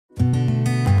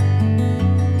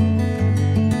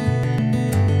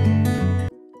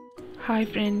Hi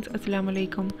friends, Assalamu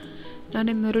alaikum. ഞാൻ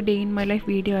ഇന്നൊരു day in my life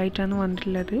video ആയിട്ടാണ്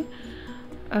വന്നിട്ടുള്ളത്.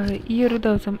 ഈ ഒരു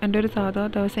ദിവസം എൻ്റെ ഒരു സാധാ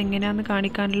ദിവസം എങ്ങനെയാണെന്ന്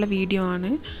കാണിക്കാനുള്ള വീഡിയോ ആണ്.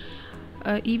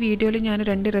 ഈ വീഡിയോയിൽ ഞാൻ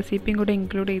 2 റെസിപ്പിയും കൂടെ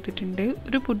ഇൻക്ലൂഡ് ചെയ്തിട്ടുണ്ട്.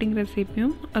 ഒരു പുഡിംഗ്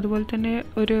റെസിപ്പിയും അതുപോലെ തന്നെ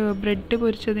ഒരു ബ്രെഡ്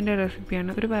പൊരിച്ചതിൻ്റെ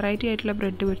റെസിപ്പിയാണ്. ഒരു വെറൈറ്റി ആയിട്ടുള്ള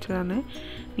ബ്രെഡ് പൊരിച്ചതാണ്.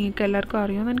 നിങ്ങൾക്ക് എല്ലാവർക്കും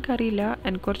അറിയുമെന്ന് എനിക്കറിയില്ല.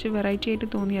 എനിക്ക് കുറച്ച് വെറൈറ്റി ആയിട്ട്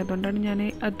തോന്നി, അതുകൊണ്ടാണ് ഞാൻ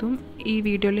അതും ഈ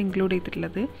വീഡിയോയിൽ ഇൻക്ലൂഡ്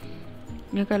ചെയ്തിട്ടുള്ളത്.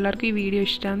 നിങ്ങൾക്ക് എല്ലാവർക്കും ഈ വീഡിയോ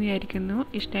ഇഷ്ടമാണെന്ന് വിചാരിക്കുന്നു.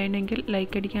 ഇഷ്ടമായിട്ടുണ്ടെങ്കിൽ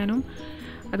ലൈക്ക് അടിക്കാനും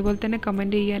അതുപോലെ തന്നെ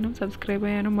കമൻറ്റ് ചെയ്യാനും സബ്സ്ക്രൈബ്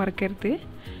ചെയ്യാനും മറക്കരുത്.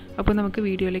 അപ്പോൾ നമുക്ക്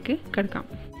വീഡിയോയിലേക്ക് കിടക്കാം.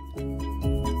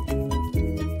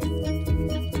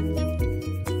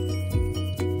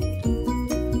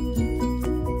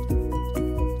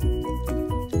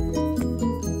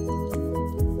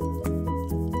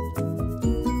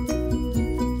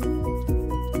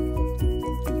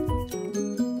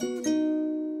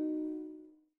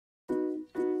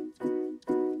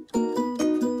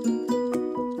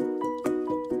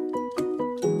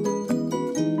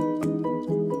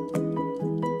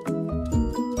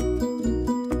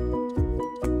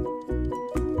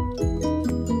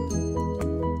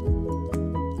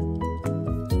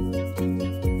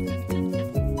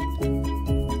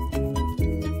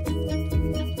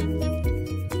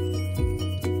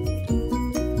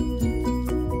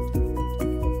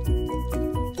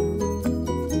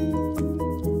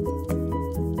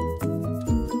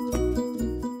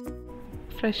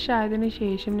 ഫ്രഷ് ആയതിനു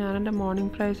ശേഷം ഞാൻ എൻ്റെ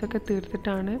മോർണിംഗ് ഫ്രൈസൊക്കെ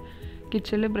തീർത്തിട്ടാണ്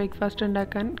കിച്ചണിൽ ബ്രേക്ക്ഫാസ്റ്റ്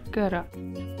ഉണ്ടാക്കാൻ കയറുക.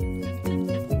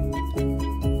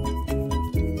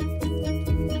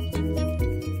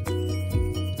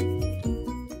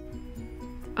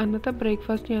 അന്നത്തെ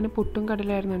ബ്രേക്ക്ഫാസ്റ്റ് ഞാൻ പുട്ടും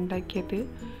കടലായിരുന്നു ഉണ്ടാക്കിയത്.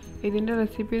 ഇതിൻ്റെ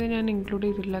റെസിപ്പി ഞാൻ ഇൻക്ലൂഡ്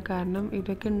ചെയ്തിട്ടില്ല, കാരണം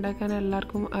ഇതൊക്കെ ഉണ്ടാക്കാൻ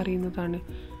എല്ലാവർക്കും അറിയുന്നതാണ്.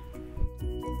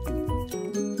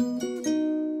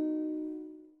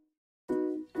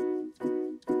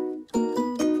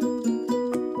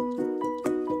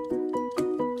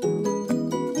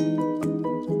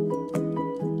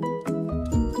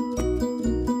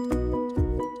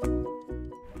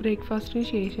 ബ്രേക്ക്ഫാസ്റ്റിന്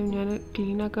ശേഷം ഞാൻ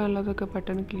ക്ലീനാക്കാനുള്ളതൊക്കെ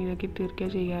പെട്ടെന്ന് ക്ലീനാക്കി തീർക്കുക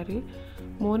ചെയ്യാറ്.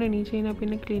 മോൻ എണീച്ച് കഴിഞ്ഞാൽ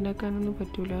പിന്നെ ക്ലീനാക്കാനൊന്നും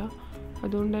പറ്റില്ല.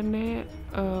 അതുകൊണ്ട് തന്നെ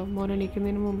മോൻ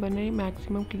എണീക്കുന്നതിന് മുമ്പ് തന്നെ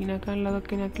മാക്സിമം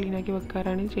ക്ലീനാക്കാനുള്ളതൊക്കെ ഞാൻ ക്ലീനാക്കി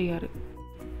വെക്കാറാണ് ചെയ്യാറ്.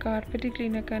 കാർപ്പറ്റ്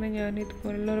ക്ലീനാക്കാൻ ഞാൻ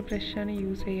ഇതുപോലുള്ള ഒരു ബ്രഷാണ്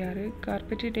യൂസ് ചെയ്യാറ്.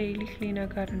 കാർപ്പറ്റ് ഡെയിലി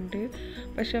ക്ലീനാക്കാറുണ്ട്,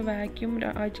 പക്ഷേ വാക്യൂം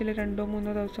ആഴ്ചയിൽ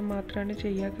 2-3 ദിവസം മാത്രമാണ്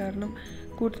ചെയ്യുക. കാരണം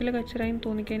കൂടുതൽ കച്ചറായി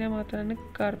തോന്നിക്കഴിഞ്ഞാൽ മാത്രമാണ്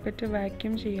കാർപ്പറ്റ്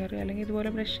വാക്യൂം ചെയ്യാറ്, അല്ലെങ്കിൽ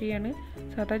ഇതുപോലെ ബ്രഷ് ചെയ്യാണ്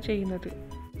സാധാ ചെയ്യുന്നത്.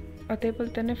 അതേപോലെ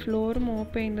തന്നെ ഫ്ലോർ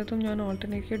മോപ്പ് ചെയ്യുന്നതും ഞാൻ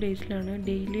ഓൾട്ടർനേറ്റീവ് ഡേയ്സിലാണ്,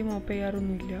 ഡെയിലി മോപ്പ്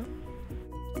ചെയ്യാറൊന്നുമില്ല.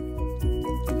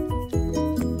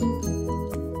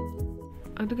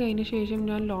 അത് കഴിഞ്ഞ ശേഷം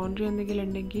ഞാൻ ലോണ്ട്രി എന്തെങ്കിലും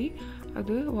ഉണ്ടെങ്കിൽ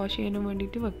അത് വാഷ് ചെയ്യാനും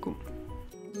വേണ്ടിയിട്ട് വെക്കും.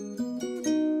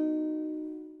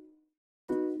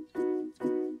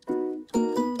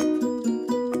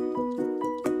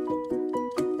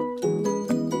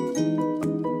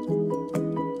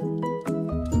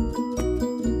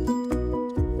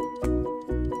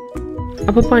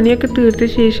 അപ്പോൾ പണിയൊക്കെ തീർത്ത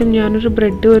ശേഷം ഞാനൊരു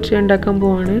ബ്രെഡ് വെച്ച് ഉണ്ടാക്കാൻ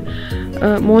പോവാണ്.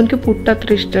 മോനിക്ക് പുട്ട് അത്ര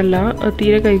ഇഷ്ടമല്ല,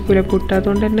 തീരെ കഴിക്കില്ല പുട്ട്.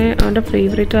 അതുകൊണ്ട് തന്നെ അവൻ്റെ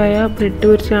ഫേവറേറ്റ് ആയ ബ്രെഡ്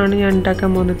പൊരിച്ചാണ് ഞാൻ ഉണ്ടാക്കാൻ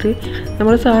പോകുന്നത്.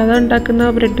 നമ്മൾ സാധാരണ ഉണ്ടാക്കുന്ന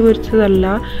ബ്രെഡ് പൊരിച്ചതല്ല,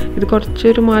 ഇത്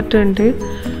കുറച്ചൊരു മാറ്റമുണ്ട്.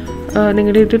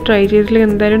 നിങ്ങൾ ഇത് ട്രൈ ചെയ്തില്ലെങ്കിൽ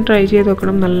എന്തായാലും ട്രൈ ചെയ്ത്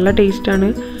നോക്കണം, നല്ല ടേസ്റ്റാണ്.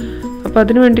 അപ്പോൾ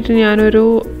അതിന് വേണ്ടിയിട്ട് ഞാനൊരു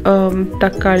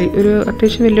തക്കാളി, ഒരു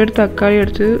അത്യാവശ്യം വലിയൊരു തക്കാളി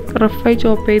എടുത്ത് റഫായി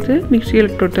ചോപ്പ് ചെയ്ത് മിക്സിയിൽ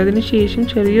ഇട്ടിട്ട് അതിന് ശേഷം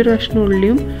ചെറിയൊരു കഷ്ണം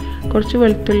ഉള്ളിയും കുറച്ച്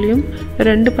വെളുത്തുള്ളിയും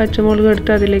 2 പച്ചമുളകും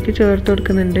എടുത്ത് അതിലേക്ക് ചേർത്ത്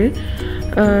കൊടുക്കുന്നുണ്ട്.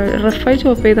 റഫായി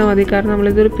ചോപ്പ് ചെയ്താൽ മതി, കാരണം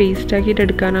നമ്മളിതൊരു പേസ്റ്റ് ആക്കിയിട്ട്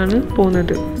എടുക്കാനാണ്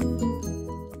പോകുന്നത്.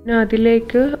 പിന്നെ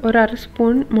അതിലേക്ക് 1/2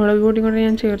 സ്പൂൺ മുളക് പൊടി കൂടെ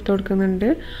ഞാൻ ചേർത്ത് കൊടുക്കുന്നുണ്ട്.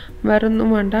 വേറെ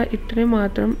ഒന്നും വേണ്ട, ഇത്രയും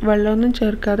മാത്രം. വെള്ളമൊന്നും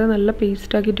ചേർക്കാതെ നല്ല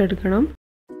പേസ്റ്റ് ആക്കിയിട്ട് എടുക്കണം.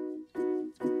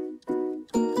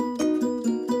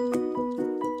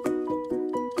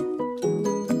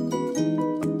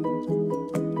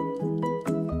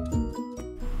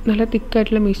 നല്ല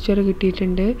തിക്കായിട്ടുള്ള മിക്സ്ചർ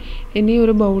കിട്ടിയിട്ടുണ്ട്. ഇനി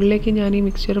ഒരു ബൗളിലേക്ക് ഞാൻ ഈ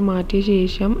മിക്സ്ചർ മാറ്റിയ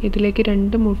ശേഷം ഇതിലേക്ക്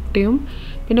 2 മുട്ടയും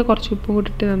പിന്നെ കുറച്ച് ഉപ്പും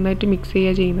കൂടിയിട്ട് നന്നായിട്ട് മിക്സ്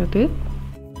ചെയ്യുക ചെയ്യുന്നത്.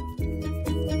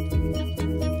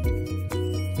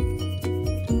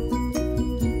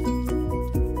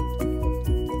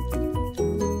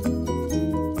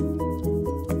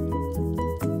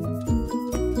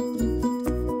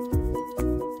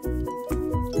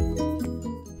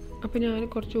 അപ്പോൾ ഞാൻ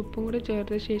കുറച്ച് ഉപ്പും കൂടെ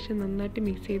ചേർത്ത ശേഷം നന്നായിട്ട്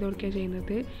മിക്സ് ചെയ്ത് കൊടുക്കുക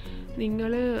ചെയ്യുന്നത്.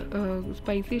 നിങ്ങൾ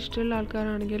സ്പൈസി ഇഷ്ടമുള്ള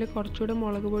ആൾക്കാരാണെങ്കിൽ കുറച്ചുകൂടെ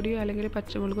മുളക് പൊടിയോ അല്ലെങ്കിൽ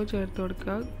പച്ചമുളകോ ചേർത്ത്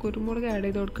കൊടുക്കുക. കുരുമുളക് ആഡ്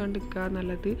ചെയ്ത് കൊടുക്കാണ്ടിരിക്കുക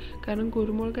നല്ലത്, കാരണം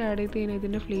കുരുമുളക് ആഡ് ചെയ്ത് കഴിഞ്ഞാൽ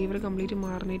ഇതിൻ്റെ ഫ്ലേവർ കംപ്ലീറ്റ്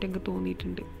മാറുന്നതായിട്ട് എനിക്ക്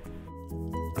തോന്നിയിട്ടുണ്ട്.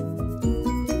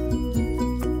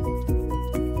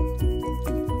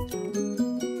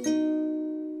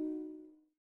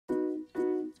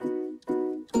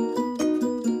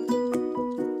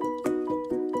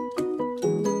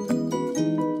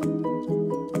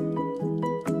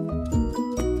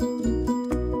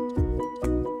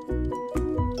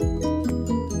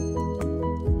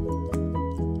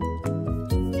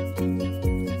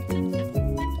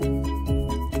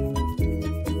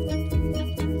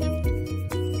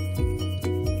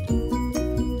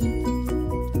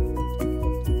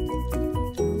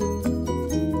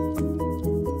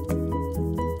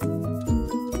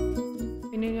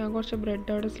 കുറച്ച്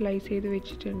ബ്രെഡ് അവിടെ സ്ലൈസ് ചെയ്ത്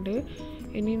വെച്ചിട്ടുണ്ട്.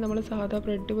 ഇനി നമ്മൾ സാധാ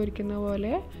ബ്രെഡ് പൊരിക്കുന്ന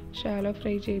പോലെ ഷാലോ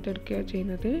ഫ്രൈ ചെയ്തെടുക്കുക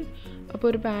ചെയ്യുന്നത്. അപ്പോൾ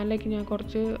ഒരു പാനിലേക്ക് ഞാൻ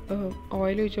കുറച്ച്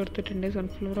ഓയിൽ ഒഴിച്ച് കൊടുത്തിട്ടുണ്ട്.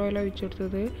 സൺഫ്ലവർ ഓയിൽ ഒഴിച്ച്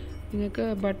കൊടുത്തത്. നിങ്ങൾക്ക്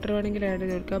ബട്ടർ വേണമെങ്കിൽ ആഡ്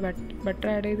ചെയ്ത് കൊടുക്കുക. ബട്ടർ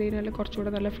ആഡ് ചെയ്ത് കഴിഞ്ഞാൽ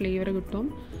കുറച്ചുകൂടെ നല്ല ഫ്ലേവർ കിട്ടും.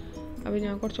 അപ്പോൾ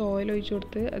ഞാൻ കുറച്ച് ഓയിൽ ഒഴിച്ച്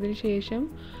കൊടുത്ത് അതിന് ശേഷം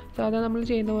സാധാരണ നമ്മൾ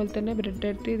ചെയ്യുന്ന പോലെ തന്നെ ബ്രെഡ്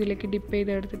എടുത്ത് ഇതിലേക്ക് ഡിപ്പ്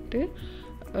ചെയ്തെടുത്തിട്ട്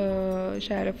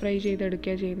ഷാലോ ഫ്രൈ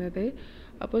ചെയ്തെടുക്കുക ചെയ്യുന്നത്.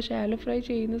 അപ്പോൾ ഷാലോ ഫ്രൈ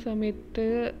ചെയ്യുന്ന സമയത്ത്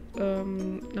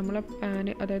നമ്മളെ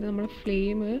പാന്, അതായത് നമ്മളെ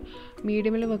ഫ്ലെയിം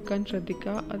മീഡിയമിൽ വെക്കാൻ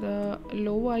ശ്രദ്ധിക്കുക. അത്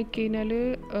ലോ ആയിക്കഴിഞ്ഞാൽ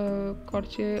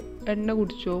കുറച്ച് എണ്ണ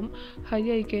കുടിച്ചും, ഹൈ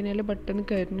ആയിക്കഴിഞ്ഞാൽ പെട്ടെന്ന്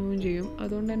കരിഞ്ഞുകയും ചെയ്യും.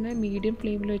 അതുകൊണ്ട് തന്നെ മീഡിയം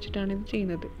ഫ്ലെയിമിൽ വെച്ചിട്ടാണ് ഇത്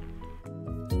ചെയ്യുന്നത്.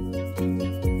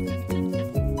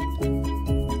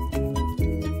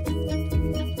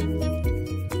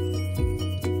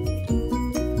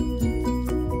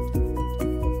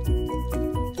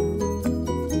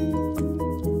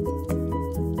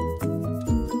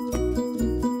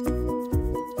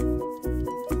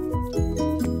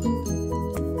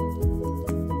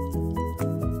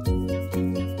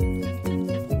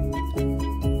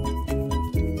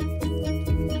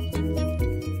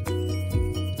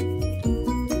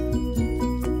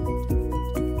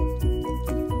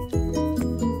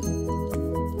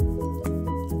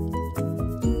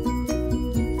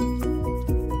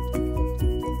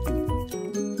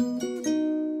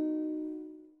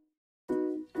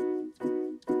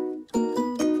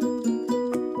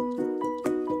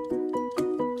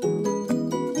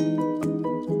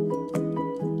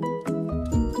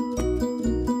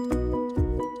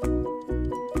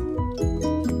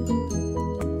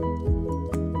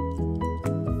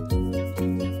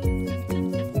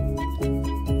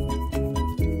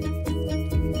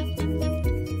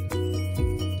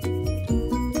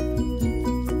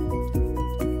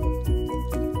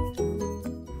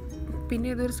 പിന്നെ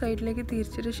ഇതൊരു സൈഡിലേക്ക്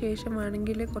തിരിച്ചിട്ട് ശേഷം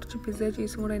വേണമെങ്കിൽ കുറച്ച് പിസ്സ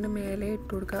ചീസും കൂടെ അതിൻ്റെ മേലെ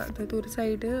ഇട്ട് കൊടുക്കുക. അതായത് ഒരു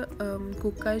സൈഡ്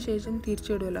കുക്കായ ശേഷം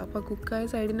തിരിച്ചിടുമല്ലോ, അപ്പോൾ കുക്കായ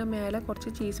സൈഡിൻ്റെ മേലെ കുറച്ച്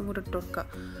ചീസും കൂടെ ഇട്ട് കൊടുക്കുക.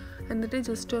 എന്നിട്ട്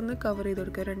ജസ്റ്റ് ഒന്ന് കവർ ചെയ്ത്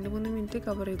കൊടുക്കുക. 2-3 മിനിറ്റ്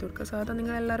കവർ ചെയ്ത് കൊടുക്കുക. സാധാരണ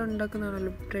നിങ്ങളെല്ലാവരും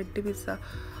ഉണ്ടാക്കുന്നതാണല്ലോ ബ്രെഡ് പിസ്സ.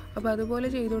 അപ്പോൾ അതുപോലെ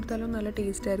ചെയ്ത് കൊടുത്താലും നല്ല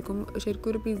ടേസ്റ്റ് ആയിരിക്കും.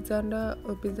 ശരിക്കും ഒരു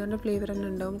പിസ്സാൻ്റെ ഫ്ലേവർ തന്നെ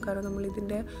ഉണ്ടാവും. കാരണം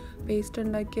നമ്മളിതിൻ്റെ പേസ്റ്റ്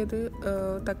ഉണ്ടാക്കിയത്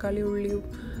തക്കാളി, ഉള്ളിയും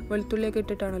വെളുത്തുള്ളിയൊക്കെ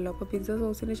ഇട്ടിട്ടാണല്ലോ. അപ്പോൾ പിസ്സ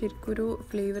സോസിന് ശരിക്കും ഒരു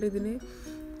ഫ്ലേവർ ഇതിന്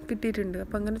കിട്ടിയിട്ടുണ്ട്.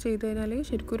 അപ്പോൾ അങ്ങനെ ചെയ്ത് കഴിഞ്ഞാൽ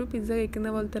ശരിക്കും ഒരു പിസ്സ കഴിക്കുന്ന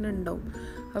പോലെ തന്നെ ഉണ്ടാവും.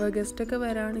 അപ്പോൾ ഗസ്റ്റൊക്കെ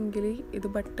വരാണെങ്കിൽ ഇത്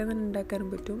പെട്ടെന്ന് ഉണ്ടാക്കാനും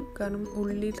പറ്റും. കാരണം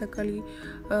ഉള്ളി, തക്കാളി,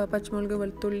 പച്ചമുളക്,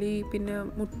 വെളുത്തുള്ളി, പിന്നെ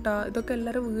മുട്ട, ഇതൊക്കെ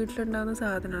എല്ലാവരും വീട്ടിലുണ്ടാകുന്ന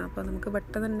സാധനമാണ്. അപ്പോൾ നമുക്ക്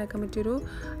പെട്ടെന്ന് ഉണ്ടാക്കാൻ പറ്റിയൊരു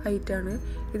ഐറ്റമാണ്.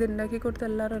 ഇത് ഉണ്ടാക്കി കൊടുത്ത്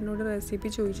എല്ലാവരും എന്നോട്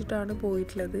റെസിപ്പി ചോദിച്ചിട്ടാണ്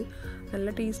പോയിട്ടുള്ളത്. നല്ല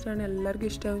ടേസ്റ്റാണ്,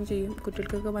 എല്ലാവർക്കും ഇഷ്ടമാവും ചെയ്യും.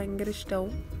 കുട്ടികൾക്കൊക്കെ ഭയങ്കര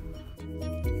ഇഷ്ടമാവും.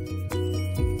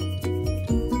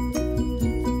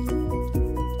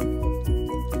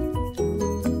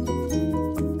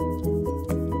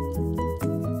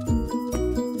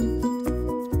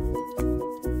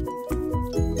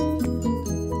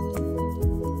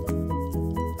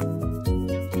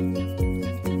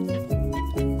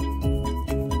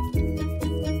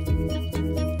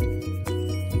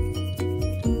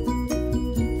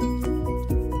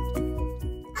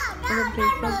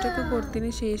 ബ്രേക്ക്ഫാസ്റ്റൊക്കെ കൊടുത്തതിന്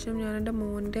ശേഷം ഞാൻ എൻ്റെ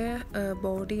മോൻ്റെ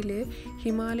ബോഡിയിൽ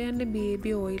ഹിമാലയൻ്റെ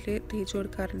ബേബി ഓയിൽ തേച്ച്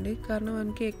കൊടുക്കാറുണ്ട്. കാരണം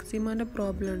എനിക്ക് എക്സിമാൻ്റെ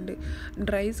പ്രോബ്ലം ഉണ്ട്,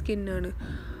 ഡ്രൈ സ്കിന്നാണ്.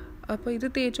 അപ്പോൾ ഇത്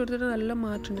തേച്ച് കൊടുത്തിട്ട് നല്ല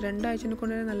മാറ്റമുണ്ട്. 2 ആഴ്ചനെ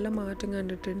കൊണ്ട് തന്നെ നല്ല മാറ്റം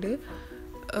കണ്ടിട്ടുണ്ട്.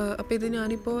 അപ്പോൾ ഇത്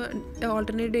ഞാനിപ്പോൾ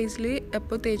ഓൾട്ടർനേറ്റ് ഡേയ്സിൽ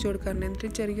എപ്പോൾ തേച്ച് കൊടുക്കാറുണ്ട്. എന്നിട്ട്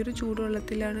ചെറിയൊരു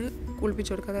ചൂടുവെള്ളത്തിലാണ്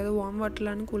കുളിപ്പിച്ച് കൊടുക്കുക, അതായത് വാം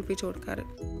വാട്ടറിലാണ് കുളിപ്പിച്ച് കൊടുക്കാറ്.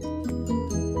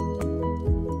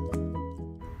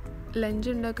 ലഞ്ച്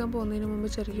ഉണ്ടാക്കാൻ പോകുന്നതിന് മുമ്പ്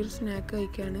ചെറിയൊരു സ്നാക്ക്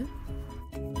കഴിക്കുകയാണ്.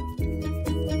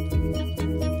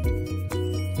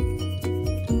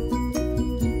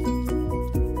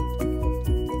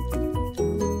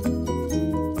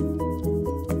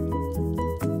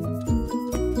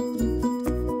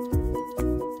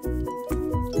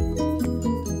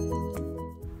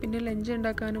 പിന്നെ ലഞ്ച്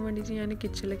ഉണ്ടാക്കാനും വേണ്ടിയിട്ട് ഞാൻ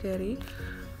കിച്ചണിൽ കയറി.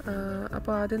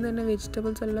 അപ്പോൾ ആദ്യം തന്നെ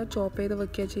വെജിറ്റബിൾസ് എല്ലാം ചോപ്പ് ചെയ്ത്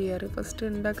വെക്കുക ചെയ്യാറ്. ഫസ്റ്റ്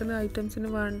ഉണ്ടാക്കുന്ന ഐറ്റംസിന്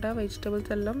വേണ്ട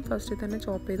വെജിറ്റബിൾസ് എല്ലാം ഫസ്റ്റ് തന്നെ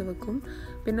ചോപ്പ് ചെയ്ത് വെക്കും.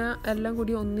 പിന്നെ എല്ലാം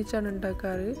കൂടി ഒന്നിച്ചാണ്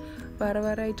ഉണ്ടാക്കാറ്. വേറെ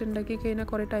വേറെ ആയിട്ട് ഉണ്ടാക്കി കഴിഞ്ഞാൽ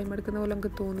കുറേ ടൈം എടുക്കുന്ന പോലെ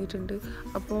നമുക്ക് തോന്നിയിട്ടുണ്ട്.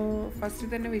 അപ്പോൾ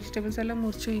ഫസ്റ്റ് തന്നെ വെജിറ്റബിൾസ് എല്ലാം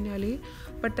മുറിച്ച് കഴിഞ്ഞാൽ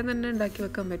പെട്ടെന്ന് തന്നെ ഉണ്ടാക്കി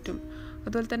വെക്കാൻ പറ്റും.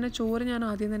 അതുപോലെ തന്നെ ചോറ് ഞാൻ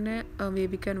ആദ്യം തന്നെ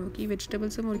വേവിക്കാൻ നോക്കി.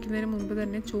 വെജിറ്റബിൾസ് മുറിക്കുന്നതിന് മുമ്പ്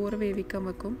തന്നെ ചോറ് വേവിക്കാൻ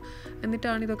വെക്കും.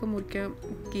 എന്നിട്ടാണ് ഇതൊക്കെ മുറിക്കാൻ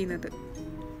ചെയ്യുന്നത്.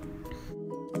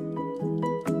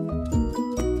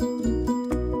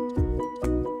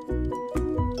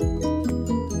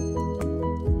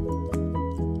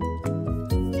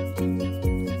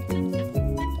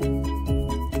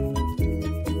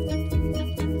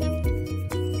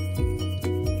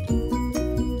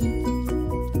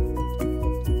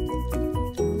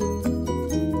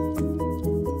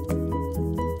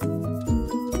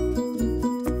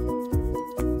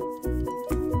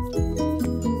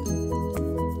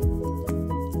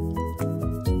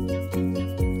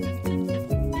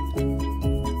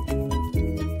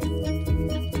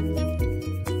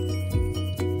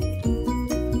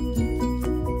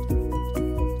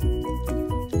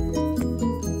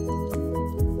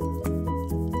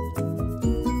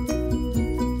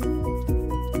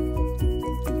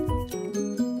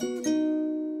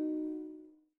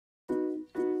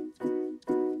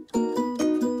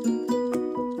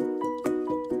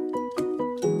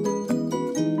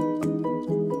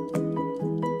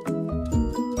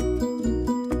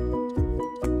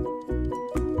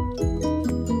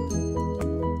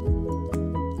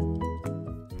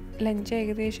 ലഞ്ച്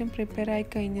ഏകദേശം പ്രിപ്പയർ ആയി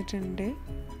കഴിഞ്ഞിട്ടുണ്ട്.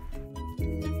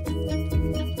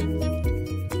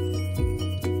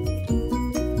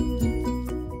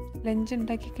 ലഞ്ച്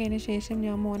ഉണ്ടാക്കി കഴിഞ്ഞ ശേഷം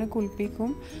ഞാൻ മോനെ കുളിപ്പിക്കും.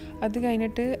 അത്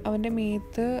കഴിഞ്ഞിട്ട് അവൻ്റെ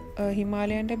മേത്ത്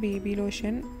ഹിമാലയൻ്റെ ബേബി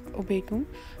ലോഷൻ ഉപയോഗിക്കും.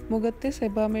 മുഖത്ത്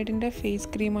സെബാമേഡിൻ്റെ ഫേസ്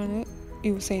ക്രീമാണ്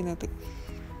യൂസ് ചെയ്യുന്നത്.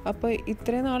 അപ്പോൾ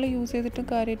ഇത്രയും നാൾ യൂസ് ചെയ്തിട്ടും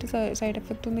കാര്യമായിട്ട് സൈഡ്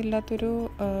എഫക്റ്റ് ഒന്നും ഇല്ലാത്തൊരു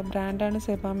ബ്രാൻഡാണ്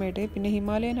സെബാമേഡ്. പിന്നെ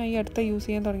ഹിമാലയനായി അടുത്ത യൂസ്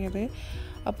ചെയ്യാൻ തുടങ്ങിയത്.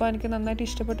 അപ്പോൾ എനിക്ക് നന്നായിട്ട്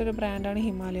ഇഷ്ടപ്പെട്ടൊരു ബ്രാൻഡാണ്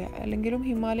ഹിമാലയ. അല്ലെങ്കിലും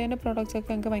ഹിമാലയൻ്റെ പ്രോഡക്റ്റ്സ്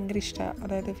ഒക്കെ എനിക്ക് ഭയങ്കര ഇഷ്ടമാണ്.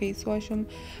 അതായത് ഫേസ് വാഷും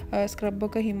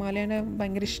സ്ക്രബൊക്കെ ഹിമാലയൻ്റെ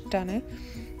ഭയങ്കര ഇഷ്ടമാണ്.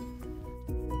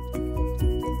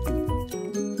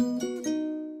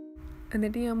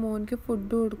 എന്നിട്ട് ഞാൻ മോനിക്ക്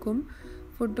ഫുഡ് കൊടുക്കും.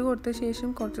 ഫുഡ് കൊടുത്ത ശേഷം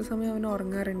കുറച്ച് സമയം അവൻ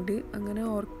ഉറങ്ങാറുണ്ട്. അങ്ങനെ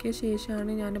ഉറക്കിയ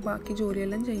ശേഷമാണ് ഞാൻ ബാക്കി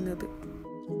ജോലിയെല്ലാം ചെയ്യുന്നത്.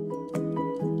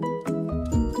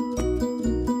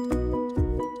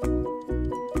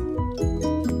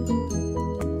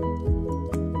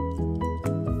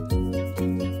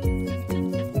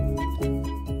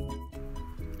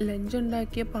 ലഞ്ച്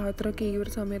ഉണ്ടാക്കിയ പാത്രമൊക്കെ ഈ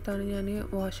ഒരു സമയത്താണ് ഞാൻ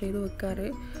വാഷ് ചെയ്ത് വെക്കാറ്.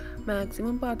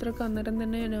 മാക്സിമം പാത്രമൊക്കെ അന്നേരം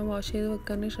തന്നെ ഞാൻ വാഷ് ചെയ്ത്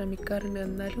വെക്കാൻ ശ്രമിക്കാറുണ്ട്.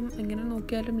 എന്നാലും എങ്ങനെ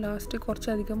നോക്കിയാലും ലാസ്റ്റ്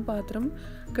കുറച്ചധികം പാത്രം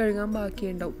കഴുകാൻ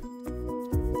ബാക്കിയുണ്ടാവും.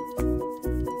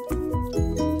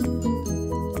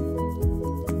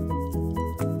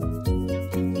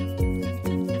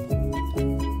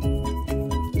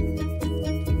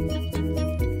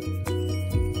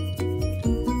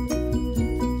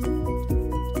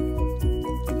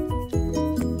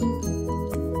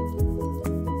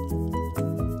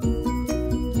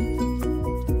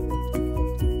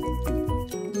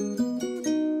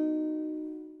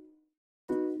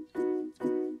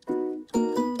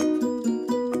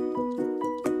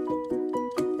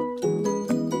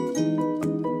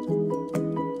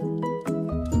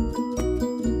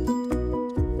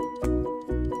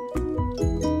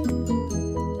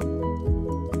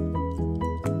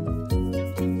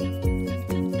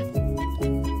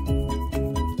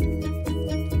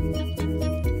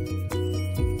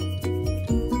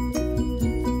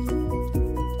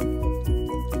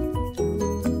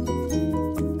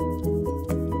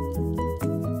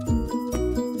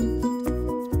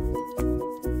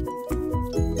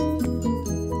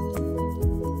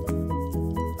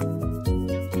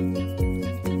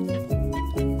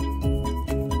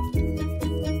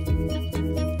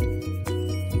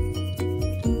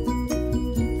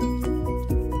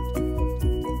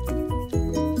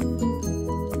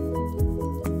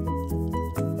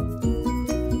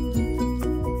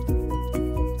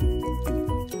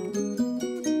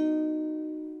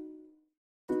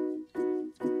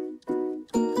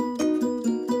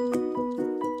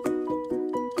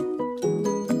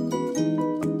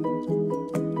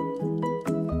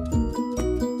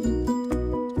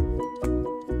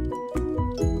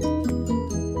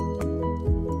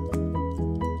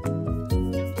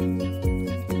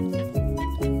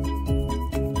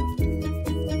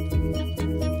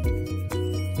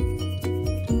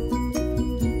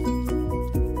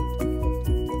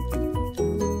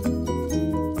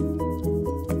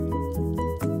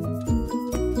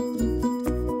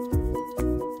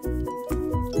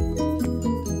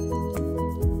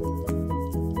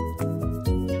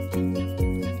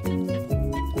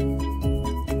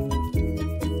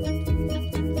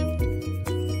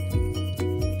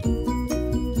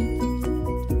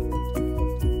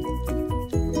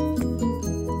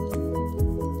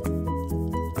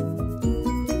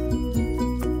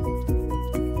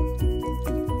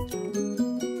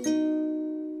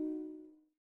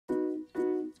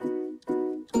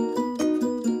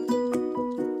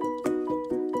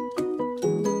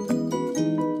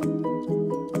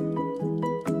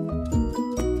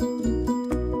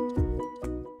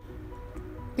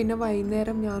 പിന്നെ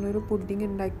വൈകുന്നേരം ഞാനൊരു pudding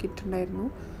ഉണ്ടാക്കിയിട്ടുണ്ടായിരുന്നു.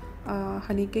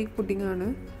 Honey cake പുഡിങ്ങാണ്.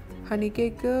 Honey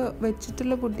cake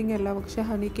വെച്ചിട്ടുള്ള പുഡിംഗ് അല്ല, പക്ഷേ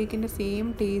ഹണി കേക്കിൻ്റെ സെയിം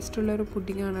ടേസ്റ്റുള്ളൊരു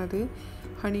പുഡിങ്ങാണത്.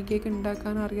 ഹണി കേക്ക്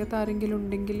ഉണ്ടാക്കാൻ അറിയാത്ത ആരെങ്കിലും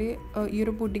ഉണ്ടെങ്കിൽ ഈ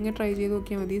ഒരു പുഡിങ് ട്രൈ ചെയ്ത്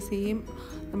നോക്കിയാൽ മതി. സെയിം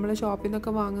നമ്മൾ ഷോപ്പിൽ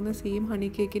നിന്നൊക്കെ വാങ്ങുന്ന സെയിം ഹണി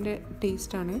കേക്കിൻ്റെ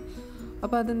ടേസ്റ്റാണ്.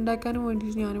 അപ്പോൾ അതുണ്ടാക്കാനും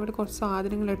വേണ്ടിയിട്ട് ഞാനിവിടെ കുറച്ച്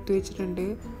സാധനങ്ങൾ എടുത്തു വെച്ചിട്ടുണ്ട്.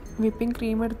 വിപ്പിംഗ്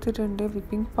ക്രീം എടുത്തിട്ടുണ്ട്,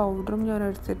 വിപ്പിംഗ് പൗഡറും ഞാൻ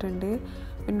എടുത്തിട്ടുണ്ട്.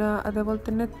 പിന്നെ അതേപോലെ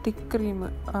തന്നെ തിക്ക് ക്രീം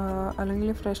അല്ലെങ്കിൽ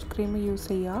ഫ്രഷ് ക്രീം യൂസ്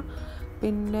ചെയ്യുക.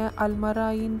 പിന്നെ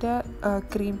അൽമറായിൻ്റെ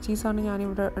ക്രീം ചീസാണ്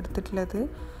ഞാനിവിടെ എടുത്തിട്ടുള്ളത്.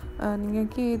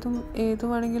 നിങ്ങൾക്ക് ഏത്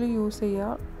വേണമെങ്കിലും യൂസ്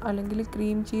ചെയ്യുക. അല്ലെങ്കിൽ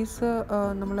ക്രീം ചീസ്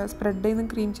നമ്മൾ സ്പ്രെഡ് ചെയ്യുന്ന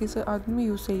ക്രീം ചീസ് അതും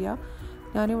യൂസ് ചെയ്യുക.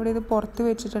 ഞാനിവിടെ ഇത് പുറത്ത്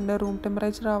വെച്ചിട്ടുണ്ട്, റൂം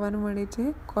ടെമ്പറേച്ചർ ആവാനും വേണ്ടിയിട്ട്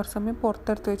കുറച്ച് സമയം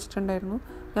പുറത്തെടുത്ത് വെച്ചിട്ടുണ്ടായിരുന്നു.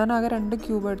 ഞാൻ ആകെ 2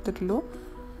 ക്യൂബ് എടുത്തിട്ടുള്ളൂ.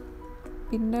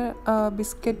 പിന്നെ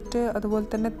ബിസ്ക്കറ്റ്, അതുപോലെ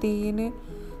തന്നെ തേന്,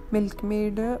 മിൽക്ക്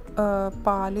മെയ്ഡ്,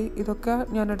 പാല്, ഇതൊക്കെ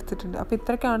ഞാൻ എടുത്തിട്ടുണ്ട്. അപ്പോൾ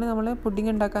ഇത്രയൊക്കെയാണ് നമ്മൾ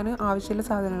പുഡിംഗ് ഉണ്ടാക്കാൻ ആവശ്യമുള്ള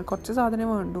സാധനങ്ങൾ. കുറച്ച് സാധനമേ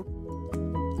വേണ്ടൂ.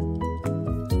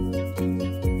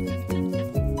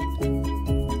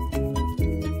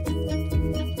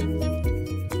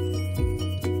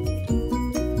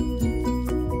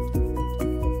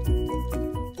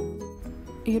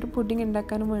 ഈ ഒരു പുഡിംഗ്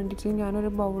ഉണ്ടാക്കാനും വേണ്ടിയിട്ട് ഞാനൊരു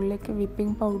ബൗളിലേക്ക്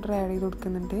വിപ്പിംഗ് പൗഡർ ആഡ് ചെയ്ത്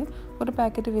കൊടുക്കുന്നുണ്ട്. ഒരു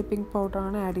പാക്കറ്റ് വിപ്പിംഗ്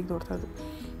പൗഡറാണ് ആഡ് ചെയ്ത് കൊടുത്തത്.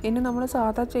 ഇനി നമ്മൾ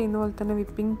സാധാ ചെയ്യുന്ന പോലെ തന്നെ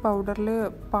വിപ്പിംഗ് പൗഡറിൽ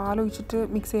പാലൊഴിച്ചിട്ട്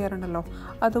മിക്സ് ചെയ്യാറുണ്ടല്ലോ,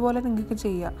 അതുപോലെ നിങ്ങൾക്ക്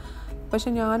ചെയ്യാം.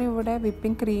 പക്ഷേ ഞാനിവിടെ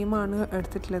വിപ്പിംഗ് ക്രീമാണ്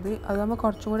എടുത്തിട്ടുള്ളത്. അതാകുമ്പോൾ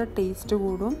കുറച്ചും കൂടെ ടേസ്റ്റ്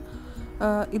കൂടും.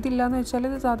 ഇതില്ലാന്ന് വെച്ചാൽ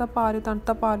സാധാ പാല്,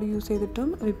 തണുത്ത പാല് യൂസ്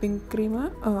ചെയ്തിട്ടും വിപ്പിംഗ് ക്രീം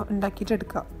ഉണ്ടാക്കിയിട്ട്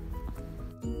എടുക്കാം.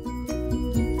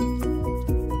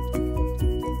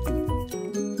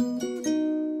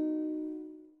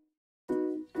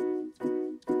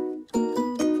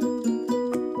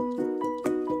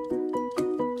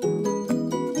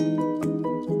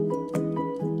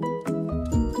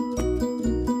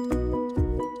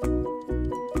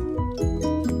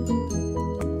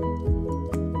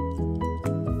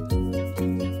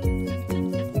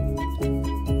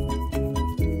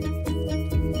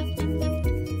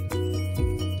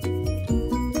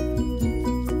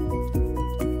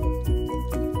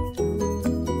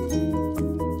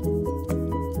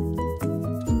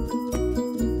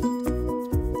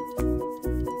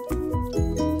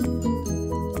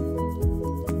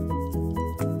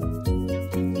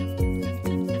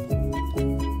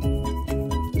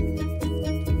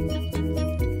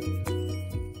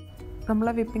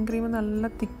 നമ്മളെ വിപ്പിംഗ് ക്രീം നല്ല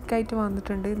തിക്കായിട്ട്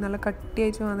വന്നിട്ടുണ്ട്, നല്ല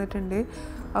കട്ടിയായിട്ട് വന്നിട്ടുണ്ട്.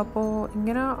 അപ്പോൾ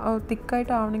ഇങ്ങനെ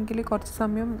തിക്കായിട്ട് ആവണമെങ്കിൽ കുറച്ച്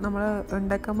സമയം നമ്മൾ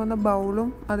ഉണ്ടാക്കാൻ പോകുന്ന ബൗളും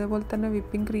അതേപോലെ തന്നെ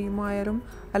വിപ്പിംഗ് ക്രീമായാലും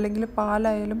അല്ലെങ്കിൽ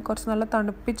പാലായാലും കുറച്ച് നല്ല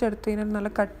തണുപ്പിച്ചെടുത്ത് കഴിഞ്ഞാൽ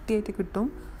നല്ല കട്ടിയായിട്ട് കിട്ടും.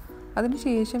 അതിന്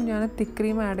ശേഷം ഞാൻ തിക്ക്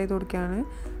ക്രീം ആഡ് ചെയ്ത് കൊടുക്കുകയാണ്.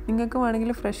 നിങ്ങൾക്ക്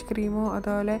വേണമെങ്കിൽ ഫ്രഷ് ക്രീമോ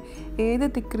അതുപോലെ ഏത്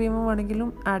തിക്ക് ക്രീമോ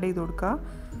വേണമെങ്കിലും ആഡ് ചെയ്ത് കൊടുക്കുക.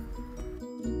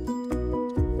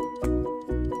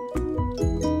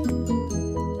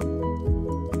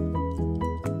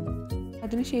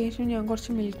 അതിനുശേഷം ഞാൻ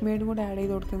കുറച്ച് മിൽക്ക് മെയ്ഡും കൂടെ ആഡ്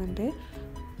ചെയ്ത് കൊടുക്കുന്നുണ്ട്.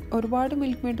 ഒരുപാട്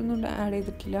മിൽക്ക് മെയ്ഡൊന്നും ആഡ്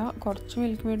ചെയ്തിട്ടില്ല, കുറച്ച്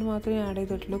മിൽക്ക് മെയ്ഡ് മാത്രമേ ആഡ്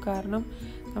ചെയ്തിട്ടുള്ളൂ. കാരണം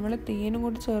നമ്മൾ തേനും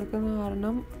കൂടി ചേർക്കുന്ന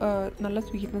കാരണം നല്ല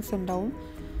സ്വീറ്റ്നെസ് ഉണ്ടാവും.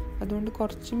 അതുകൊണ്ട്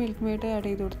കുറച്ച് മിൽക്ക് മെയ്ഡ് ആഡ്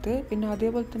ചെയ്ത് കൊടുത്ത്, പിന്നെ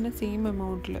അതേപോലെ തന്നെ സെയിം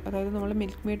എമൗണ്ടിൽ, അതായത് നമ്മൾ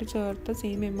മിൽക്ക് മെയ്ഡ് ചേർത്ത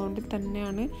സെയിം എമൗണ്ടിൽ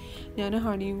തന്നെയാണ് ഞാൻ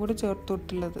ഹണിയും കൂടി ചേർത്ത്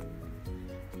കൊടുത്തുള്ളത്.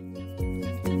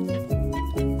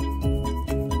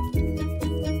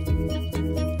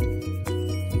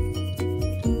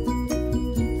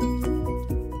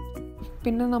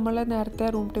 പിന്നെ നമ്മൾ നേരത്തെ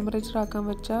റൂം ടെമ്പറേച്ചർ ആക്കാൻ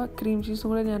വെച്ച ക്രീം ചീസും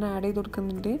കൂടെ ഞാൻ ആഡ് ചെയ്ത്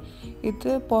കൊടുക്കുന്നുണ്ട്. ഇത്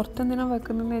പുറത്തെന്തിനാണ്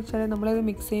വെക്കുന്നതെന്ന് വെച്ചാൽ നമ്മളത്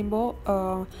മിക്സ് ചെയ്യുമ്പോൾ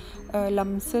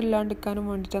ലംസ് ഇല്ലാണ്ടിരിക്കാനും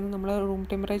വേണ്ടിയിട്ടാണ് നമ്മൾ റൂം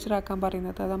ടെമ്പറേച്ചർ ആക്കാൻ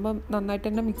പറയുന്നത്. അതാകുമ്പോൾ നന്നായിട്ട്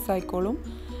തന്നെ മിക്സ് ആയിക്കോളും.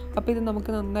 അപ്പോൾ ഇത്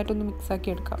നമുക്ക് നന്നായിട്ടൊന്ന്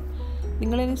മിക്സാക്കി എടുക്കാം.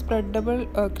 നിങ്ങളിനി സ്പ്രെഡബിൾ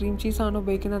ക്രീം ചീസാണ്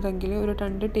ഉപയോഗിക്കുന്നതെങ്കിൽ ഒരു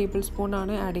 2 ടേബിൾ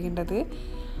സ്പൂണാണ് ആഡ് ചെയ്യേണ്ടത്.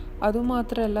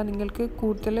 അതുമാത്രമല്ല, നിങ്ങൾക്ക്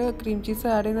കൂടുതൽ ക്രീം ചീസ്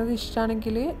ആഡ് ചെയ്യുന്നത്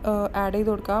ഇഷ്ടമാണെങ്കിൽ ആഡ് ചെയ്ത്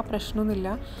കൊടുക്കുക, പ്രശ്നമൊന്നുമില്ല.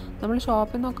 നമ്മൾ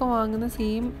ഷോപ്പിൽ നിന്നൊക്കെ വാങ്ങുന്ന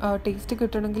സെയിം ടേസ്റ്റ്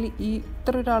കിട്ടണമെങ്കിൽ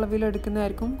ഇത്ര ഒരു അളവിൽ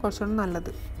എടുക്കുന്നതായിരിക്കും കുറച്ചുകൂടി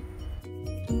നല്ലത്.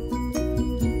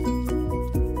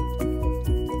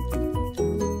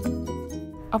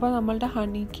 അപ്പോൾ നമ്മളുടെ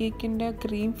ഹണി കേക്കിൻ്റെ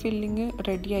ക്രീം ഫില്ലിങ്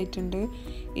റെഡി ആയിട്ടുണ്ട്.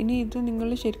 ഇനി ഇത് നിങ്ങൾ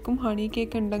ശരിക്കും ഹണി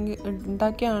കേക്ക്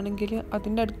ഉണ്ടാക്കുകയാണെങ്കിൽ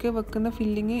അതിൻ്റെ അടുക്ക് വെക്കുന്ന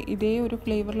ഫില്ലിങ് ഇതേ ഒരു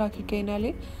ഫ്ലേവറിലാക്കി കഴിഞ്ഞാൽ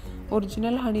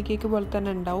ഒറിജിനൽ ഹണി കേക്ക് പോലെ തന്നെ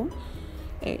ഉണ്ടാവും.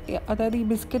 അതായത് ഈ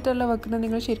ബിസ്ക്കറ്റെല്ലാം വെക്കുന്നത്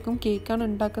നിങ്ങൾ ശരിക്കും കേക്കാണ്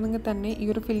ഉണ്ടാക്കുന്നതെങ്കിൽ തന്നെ ഈ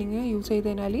ഒരു ഫില്ലിങ് യൂസ് ചെയ്ത്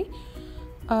കഴിഞ്ഞാൽ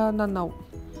നന്നാവും.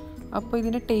 അപ്പോൾ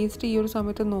ഇതിൻ്റെ ടേസ്റ്റ് ഈ ഒരു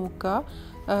സമയത്ത് നോക്കുക.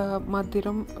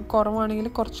 മധുരം കുറവാണെങ്കിൽ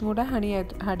കുറച്ചും കൂടെ ഹണി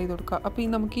ആഡ് ചെയ്ത് കൊടുക്കുക. അപ്പോൾ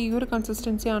നമുക്ക് ഈ ഒരു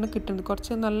കൺസിസ്റ്റൻസിയാണ് കിട്ടുന്നത്.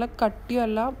 കുറച്ച് നല്ല കട്ടിയും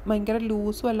അല്ല ഭയങ്കര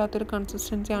ലൂസും അല്ലാത്തൊരു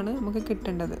കൺസിസ്റ്റൻസിയാണ് നമുക്ക്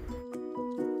കിട്ടേണ്ടത്.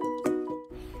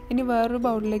 ഇനി വേറൊരു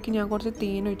ബൗളിലേക്ക് ഞാൻ കുറച്ച്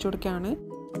തേൻ ഒഴിച്ചു കൊടുക്കുകയാണ്.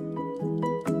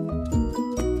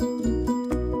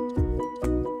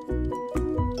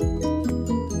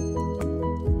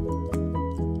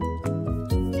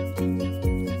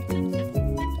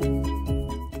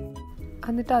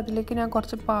 എന്നിട്ട് അതിലേക്ക് ഞാൻ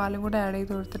കുറച്ച് പാലും കൂടെ ആഡ്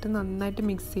ചെയ്ത് കൊടുത്തിട്ട് നന്നായിട്ട്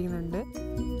മിക്സ് ചെയ്യുന്നുണ്ട്.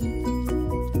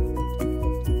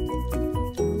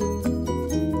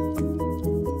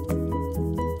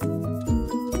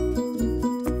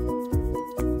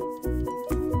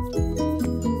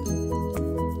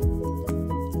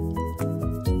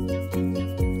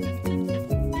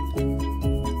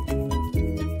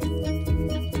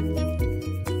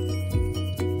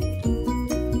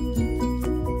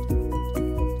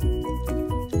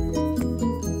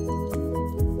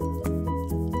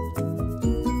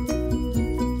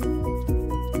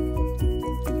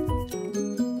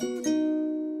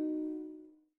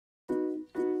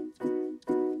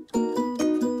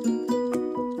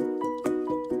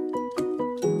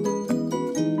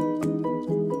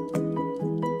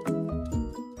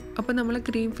 അപ്പോൾ നമ്മൾ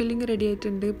ക്രീം ഫില്ലിങ് റെഡി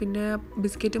ആയിട്ടുണ്ട്. പിന്നെ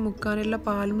ബിസ്ക്കറ്റ് മുക്കാനുള്ള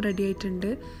പാലും റെഡി ആയിട്ടുണ്ട്.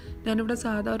 ഞാനിവിടെ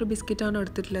സാധാ ഒരു ബിസ്ക്കറ്റാണ്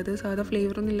എടുത്തിട്ടുള്ളത്. സാധാ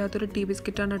ഫ്ലേവറൊന്നും ഇല്ലാത്തൊരു ടീ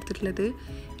ബിസ്ക്കറ്റാണ് എടുത്തിട്ടുള്ളത്.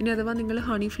 ഇനി അഥവാ നിങ്ങൾ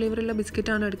ഹണി ഫ്ലേവറുള്ള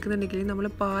ബിസ്ക്കറ്റാണ് എടുക്കുന്നുണ്ടെങ്കിൽ നമ്മൾ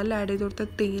പാൽ ആഡ് ചെയ്ത് കൊടുത്ത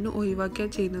തേൻ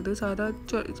ഒഴിവാക്കിയാണ് ചെയ്യുന്നത്. സാധാ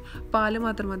പാല്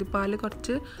മാത്രം മതി. പാല്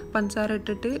കുറച്ച് പഞ്ചസാര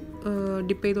ഇട്ടിട്ട്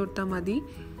ഡിപ്പ് ചെയ്ത് കൊടുത്താൽ മതി.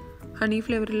 ഹണി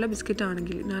ഫ്ലേവറുള്ള ബിസ്ക്കറ്റ്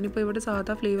ആണെങ്കിൽ. ഞാനിപ്പോൾ ഇവിടെ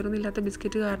സാധാ ഫ്ലേവറൊന്നും ഇല്ലാത്ത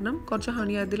ബിസ്ക്കറ്റ് കാരണം കുറച്ച്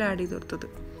ഹണി അതിൽ ആഡ് ചെയ്ത് കൊടുത്തത്.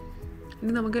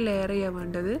 ഇനി നമുക്ക് ലെയർ ചെയ്യാൻ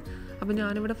വേണ്ടത്. അപ്പോൾ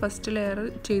ഞാനിവിടെ ഫസ്റ്റ് ലെയർ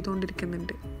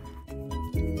ചെയ്തുകൊണ്ടിരിക്കുന്നുണ്ട്.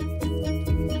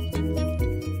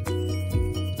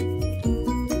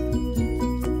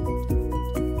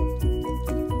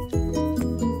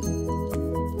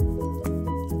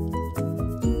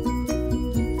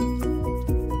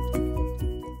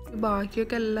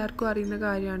 ബാക്കിയൊക്കെ എല്ലാവർക്കും അറിയുന്ന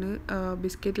കാര്യമാണ്.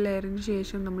 ബിസ്ക്കറ്റ് ലെയറിന്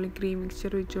ശേഷം നമ്മൾ ക്രീം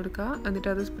മിക്സ്ചർ വെച്ച് കൊടുക്കുക, എന്നിട്ട്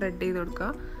അത് സ്പ്രെഡ് ചെയ്ത്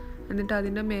കൊടുക്കുക, എന്നിട്ട്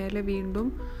അതിൻ്റെ മേലെ വീണ്ടും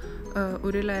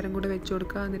ഒരു ലെയറും കൂടെ വെച്ച്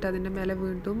കൊടുക്കുക, എന്നിട്ട് അതിൻ്റെ മേലെ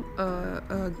വീണ്ടും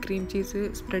ക്രീം ചീസ്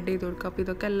സ്പ്രെഡ് ചെയ്ത് കൊടുക്കുക. അപ്പോൾ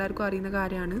ഇതൊക്കെ എല്ലാവർക്കും അറിയുന്ന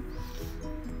കാര്യമാണ്.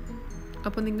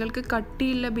 അപ്പോൾ നിങ്ങൾക്ക്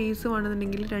കട്ടിയുള്ള ബേസ്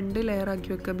വേണമെന്നുണ്ടെങ്കിൽ 2 ലെയറാക്കി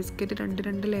വെക്കുക. ബിസ്ക്കറ്റ്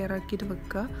 2 ലെയറാക്കിയിട്ട്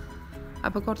വെക്കുക.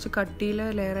 അപ്പോൾ കുറച്ച് കട്ടിയിലെ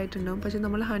ലെയറായിട്ടുണ്ടാവും. പക്ഷേ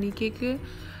നമ്മൾ ഹണി കേക്ക്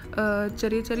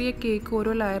ചെറിയ ചെറിയ കേക്ക്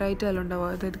ഓരോ ലെയറായിട്ടല്ല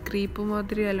ഉണ്ടാവുക, അതായത് ക്രീപ്പ്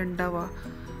മാതിരി അല്ല ഉണ്ടാവുക.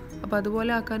 അപ്പോൾ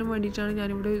അതുപോലെ ആക്കാനും വേണ്ടിയിട്ടാണ്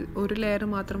ഞാനിവിടെ ഒരു ലെയർ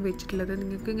മാത്രം വെച്ചിട്ടുള്ളത്.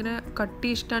 നിങ്ങൾക്ക് ഇങ്ങനെ കട്ടി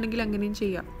ഇഷ്ടമാണെങ്കിൽ അങ്ങനെയും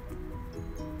ചെയ്യാം.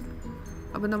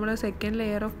 അപ്പോൾ നമ്മൾ സെക്കൻഡ്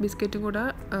ലെയർ ഓഫ് ബിസ്ക്കറ്റും കൂടെ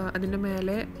അതിൻ്റെ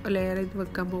മേലെ ലെയർ ചെയ്ത്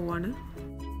വെക്കാൻ പോവുകയാണ്.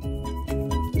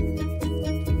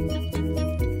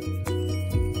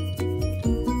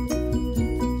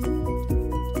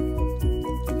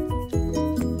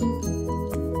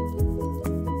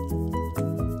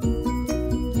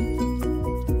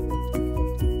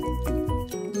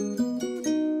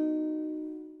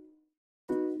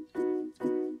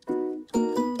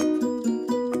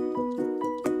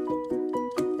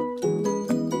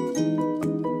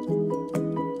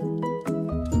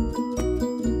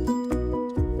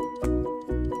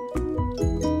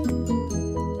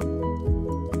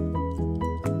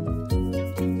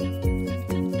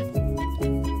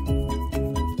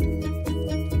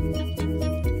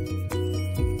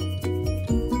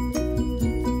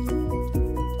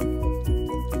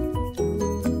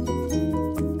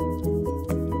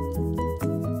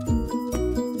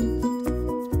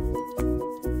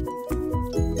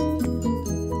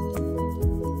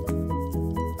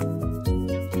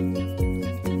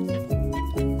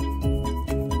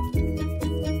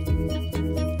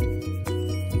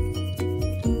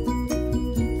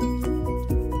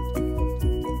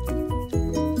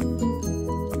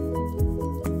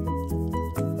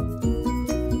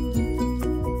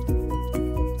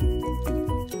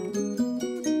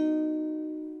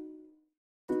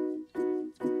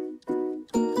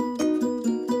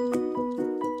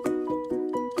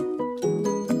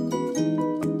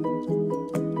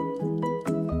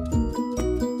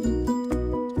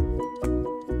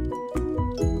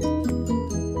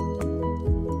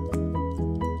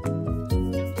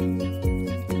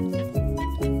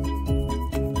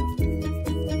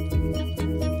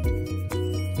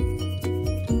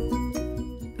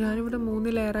 ഞാനിവിടെ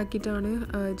 3 ലെയറാക്കിയിട്ടാണ്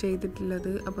ചെയ്തിട്ടുള്ളത്.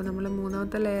 അപ്പോൾ നമ്മൾ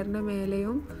മൂന്നാമത്തെ ലെയറിൻ്റെ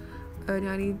മേലെയും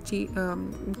ഞാൻ ഈ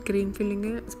ക്രീം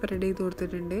ഫില്ലിങ് സ്പ്രെഡ് ചെയ്ത്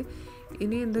കൊടുത്തിട്ടുണ്ട്.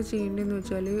 ഇനി എന്താ ചെയ്യേണ്ടതെന്ന്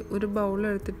വെച്ചാൽ ഒരു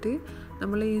ബൗളെടുത്തിട്ട്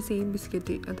നമ്മൾ ഈ സെയിം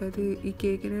ബിസ്ക്കറ്റ്, അതായത് ഈ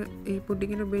കേക്കിന് ഈ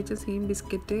പുഡിങ്ങിന് ഉപയോഗിച്ച സെയിം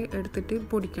ബിസ്ക്കറ്റ് എടുത്തിട്ട്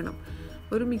പൊടിക്കണം.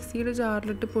 ഒരു മിക്സിയുടെ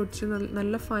ജാറിലിട്ട് പൊടിച്ച്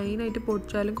നല്ല ഫൈനായിട്ട്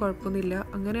പൊടിച്ചാലും കുഴപ്പമൊന്നുമില്ല.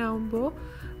 അങ്ങനെ ആകുമ്പോൾ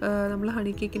നമ്മൾ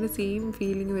ഹണി കേക്കിൻ്റെ സെയിം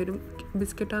ഫീലിംഗ് വരും.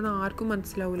 ബിസ്ക്കറ്റാണെന്ന് ആർക്കും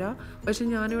മനസ്സിലാവില്ല. പക്ഷെ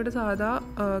ഞാനിവിടെ സാധാ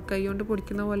കൈകൊണ്ട്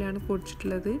പൊടിക്കുന്ന പോലെയാണ്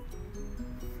പൊടിച്ചിട്ടുള്ളത്.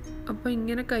 അപ്പോൾ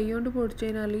ഇങ്ങനെ കൈകൊണ്ട് പൊടിച്ചു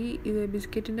കഴിഞ്ഞാൽ ഈ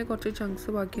ബിസ്ക്കറ്റിൻ്റെ കുറച്ച്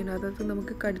ചങ്ക്സ് ബാക്കിയുണ്ട്, അതായത്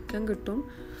നമുക്ക് കടിക്കാൻ കിട്ടും.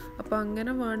 അപ്പോൾ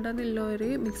അങ്ങനെ വേണ്ടെന്നുള്ളവർ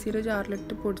മിക്സിയുടെ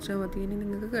ജാറിലിട്ട് പൊടിച്ചാൽ മതി. ഇനി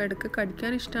നിങ്ങൾക്ക് ഇടയ്ക്ക്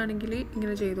കടിക്കാൻ ഇഷ്ടമാണെങ്കിൽ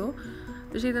ഇങ്ങനെ ചെയ്തോ.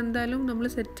 പക്ഷേ ഇതെന്തായാലും നമ്മൾ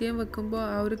സെറ്റ് ചെയ്യാൻ വെക്കുമ്പോൾ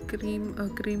ആ ഒരു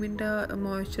ക്രീമിൻ്റെ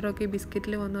മോയ്സ്ചറൊക്കെ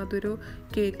ബിസ്ക്കറ്റിൽ വന്ന് അതൊരു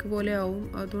കേക്ക് പോലെ ആവും.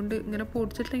 അതുകൊണ്ട് ഇങ്ങനെ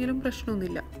പൊടിച്ചിട്ടെങ്കിലും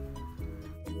പ്രശ്നമൊന്നുമില്ല.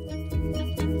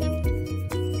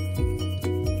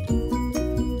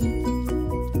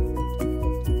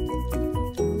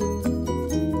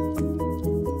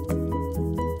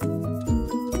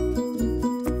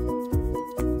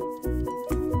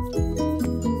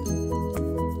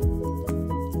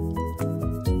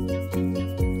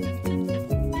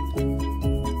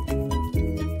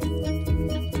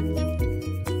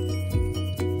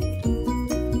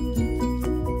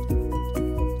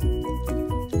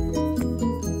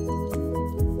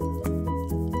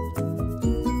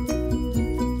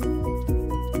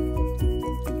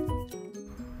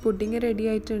 പുഡിങ് റെഡി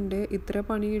ആയിട്ടുണ്ട്. ഇത്ര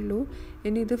പണിയുള്ളൂ.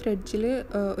 ഇനി ഇത് ഫ്രിഡ്ജിൽ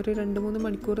ഒരു 2-3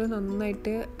 മണിക്കൂർ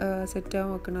നന്നായിട്ട് സെറ്റാകാൻ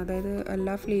വെക്കണം. അതായത്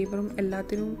എല്ലാ ഫ്ലേവറും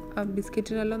എല്ലാത്തിനും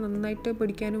ബിസ്ക്കറ്റിനെല്ലാം നന്നായിട്ട്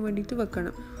പിടിക്കാനും വേണ്ടിയിട്ട്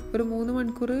വെക്കണം. ഒരു 3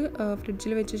 മണിക്കൂർ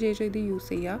ഫ്രിഡ്ജിൽ വെച്ച ശേഷം ഇത് യൂസ്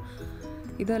ചെയ്യുക.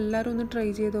 ഇതെല്ലാവരും ഒന്ന് ട്രൈ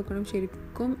ചെയ്ത് നോക്കണം.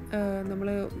 ശരിക്കും നമ്മൾ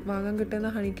വാങ്ങാൻ കിട്ടുന്ന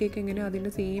ഹണി കേക്ക് എങ്ങനെയോ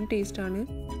അതിൻ്റെ സെയിം ടേസ്റ്റാണ്.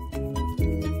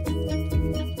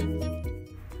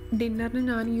 ഡിന്നറിന്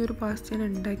ഞാൻ ഈ ഒരു പാസ്തയാണ്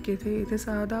ഉണ്ടാക്കിയത്. ഇത്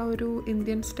സാധാ ഒരു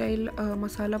ഇന്ത്യൻ സ്റ്റൈൽ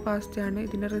മസാല പാസ്തയാണ്.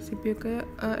 ഇതിൻ്റെ റെസിപ്പിയൊക്കെ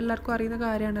എല്ലാവർക്കും അറിയുന്ന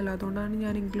കാര്യമാണല്ലോ, അതുകൊണ്ടാണ്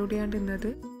ഞാൻ ഇൻക്ലൂഡ് ചെയ്യാണ്ടിരുന്നത്.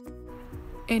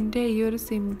 എൻ്റെ ഈ ഒരു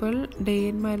simple day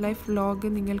in my life vlog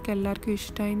നിങ്ങൾക്ക് എല്ലാവർക്കും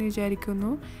ഇഷ്ടമായി എന്ന്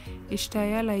വിചാരിക്കുന്നു.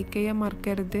 ഇഷ്ടമായാൽ ലൈക്ക് ചെയ്യാൻ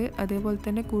മറക്കരുത്. അതേപോലെ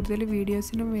തന്നെ കൂടുതൽ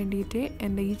വീഡിയോസിനും വേണ്ടിയിട്ട്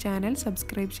എൻ്റെ ഈ ചാനൽ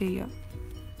സബ്സ്ക്രൈബ് ചെയ്യുക.